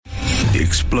The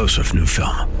explosive new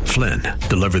film, Flynn,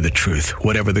 Deliver the Truth,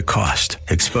 Whatever the Cost,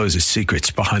 exposes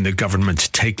secrets behind the government's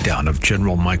takedown of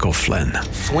General Michael Flynn.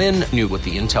 Flynn knew what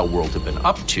the intel world had been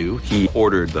up to. He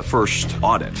ordered the first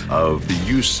audit of the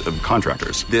use of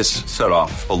contractors. This set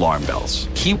off alarm bells.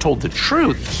 He told the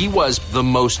truth. He was the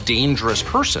most dangerous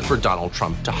person for Donald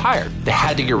Trump to hire. They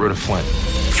had to get rid of Flynn.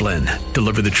 Flynn,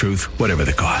 Deliver the Truth, Whatever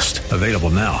the Cost. Available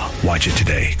now. Watch it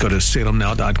today. Go to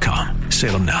salemnow.com.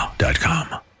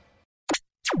 salemnow.com.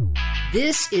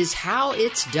 This is how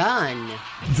it's done.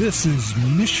 This is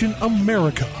Mission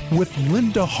America with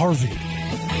Linda Harvey.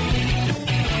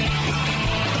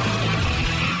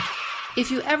 If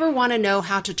you ever want to know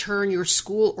how to turn your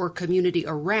school or community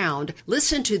around,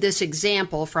 listen to this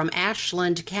example from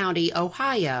Ashland County,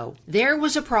 Ohio. There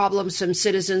was a problem some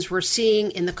citizens were seeing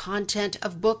in the content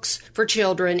of books for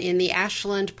children in the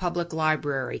Ashland Public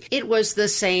Library. It was the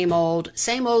same old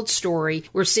story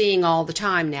we're seeing all the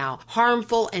time now.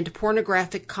 Harmful and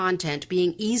pornographic content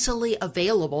being easily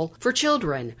available for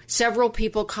children. Several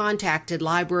people contacted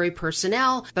library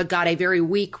personnel, but got a very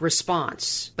weak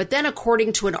response. But then,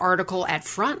 according to an article at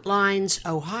Frontlines,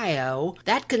 Ohio,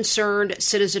 that concerned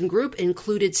citizen group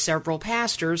included several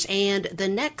pastors, and the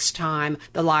next time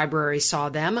the library saw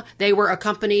them, they were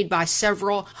accompanied by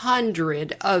several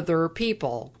hundred other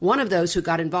people. One of those who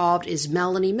got involved is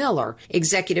Melanie Miller,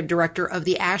 executive director of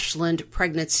the Ashland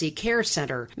Pregnancy Care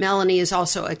Center. Melanie is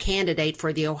also a candidate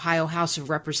for the Ohio House of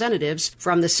Representatives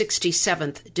from the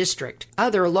 67th District.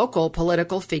 Other local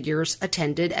political figures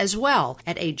attended as well.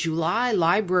 At a July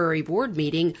library board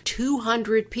meeting,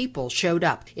 200 people showed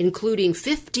up, including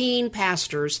 15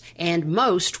 pastors, and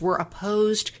most were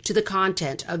opposed to the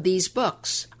content of these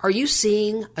books. Are you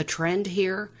seeing a trend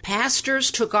here?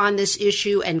 Pastors took on this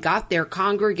issue and got their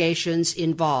congregations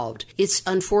involved. It's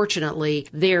unfortunately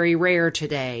very rare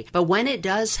today, but when it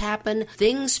does happen,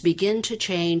 things begin to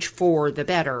change for the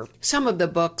better. Some of the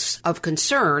books of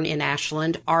concern in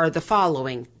Ashland are the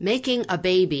following: Making a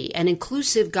Baby, an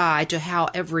inclusive guide to how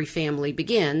every family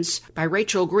begins, by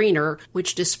Rachel Greener,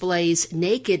 which displays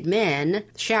naked men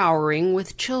showering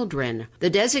with children.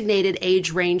 The designated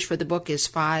age range for the book is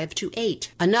 5 to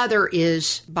 8. Another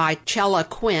is by Chella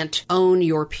Quint, Own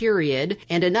Your Period,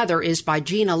 and another is by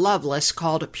Gina Lovelace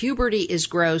called Puberty is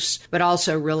Gross, but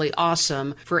also really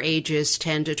awesome for ages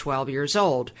 10 to 12 years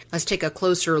old. Let's take a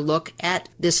closer look at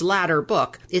this latter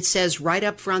book. It says right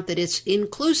up front that it's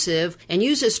inclusive and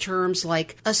uses terms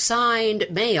like assigned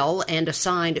male and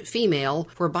assigned female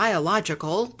for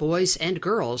biological boys and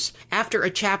girls. After a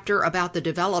chapter about the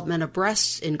development of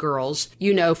breasts in girls,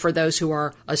 for those who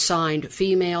are assigned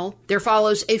female, there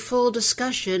follows a full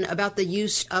discussion about the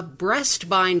use of breast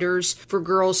binders for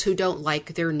girls who don't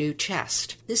like their new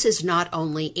chest. This is not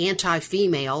only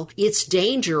anti-female, it's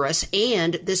dangerous,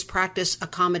 and this practice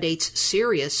accommodates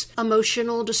serious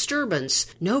emotional disturbance.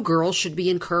 No girl should be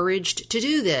encouraged to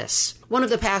do this. One of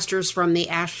the pastors from the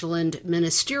Ashland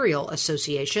Ministerial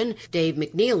Association, Dave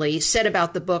McNeely, said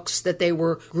about the books that they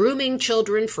were grooming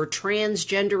children for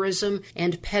transgenderism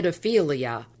and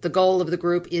pedophilia. The goal of the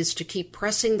group is to keep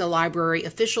pressing the library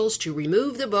officials to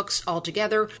remove the books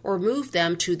altogether or move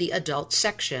them to the adult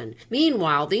section.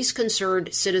 Meanwhile, these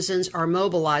concerned citizens are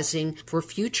mobilizing for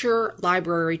future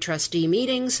library trustee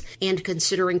meetings and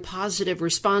considering positive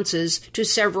responses to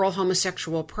several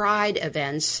homosexual pride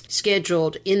events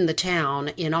scheduled in the town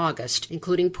in August,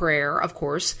 including prayer, of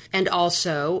course, and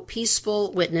also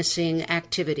peaceful witnessing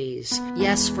activities.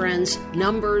 Yes, friends,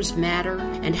 numbers matter.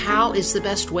 And how is the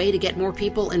best way to get more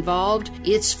people involved?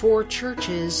 It's for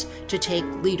churches to take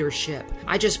leadership.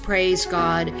 I just praise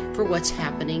God for what's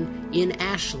happening in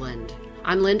Ashland.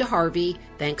 I'm Linda Harvey.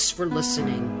 Thanks for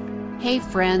listening. Hey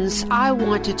friends, I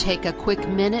want to take a quick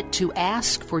minute to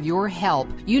ask for your help.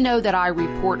 You know that I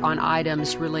report on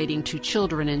items relating to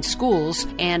children in schools,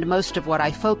 and most of what I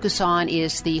focus on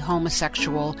is the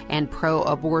homosexual and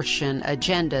pro-abortion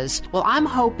agendas. Well, I'm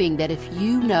hoping that if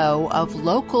you know of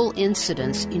local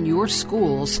incidents in your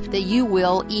schools, that you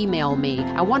will email me.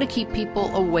 I want to keep people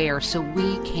aware so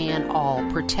we can all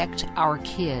protect our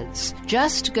kids.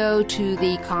 Just go to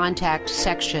the contact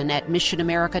section at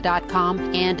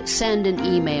missionamerica.com and send an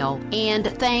email. And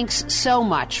thanks so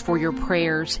much for your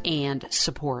prayers and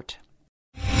support.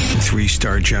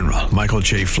 3-star General Michael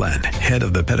J. Flynn, head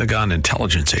of the Pentagon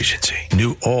Intelligence Agency,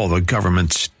 knew all the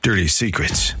government's dirty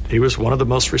secrets. He was one of the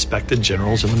most respected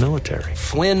generals in the military.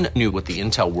 Flynn knew what the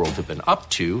intel world had been up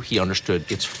to. He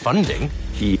understood its funding.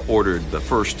 He ordered the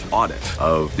first audit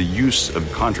of the use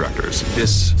of contractors.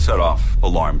 This set off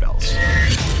alarm bells.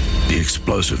 The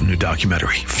explosive new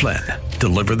documentary, Flynn,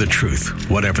 deliver the truth,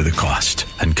 whatever the cost,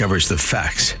 and covers the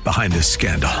facts behind this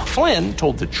scandal. Flynn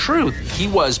told the truth. He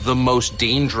was the most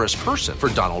dangerous person for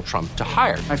Donald Trump to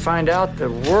hire. I find out the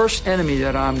worst enemy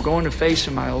that I'm going to face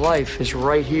in my life is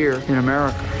right here in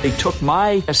America. They took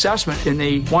my assessment and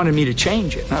they wanted me to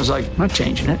change it. And I was like, I'm not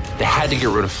changing it. They had to get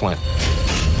rid of Flynn.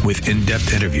 With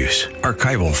in-depth interviews,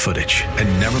 archival footage,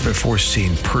 and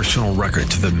never-before-seen personal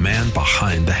records of the man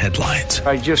behind the headlines.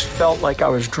 I just felt like I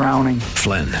was drowning.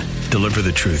 Flynn, deliver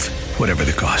the truth, whatever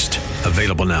the cost.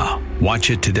 Available now.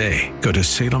 Watch it today. Go to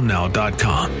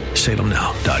salemnow.com.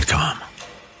 salemnow.com.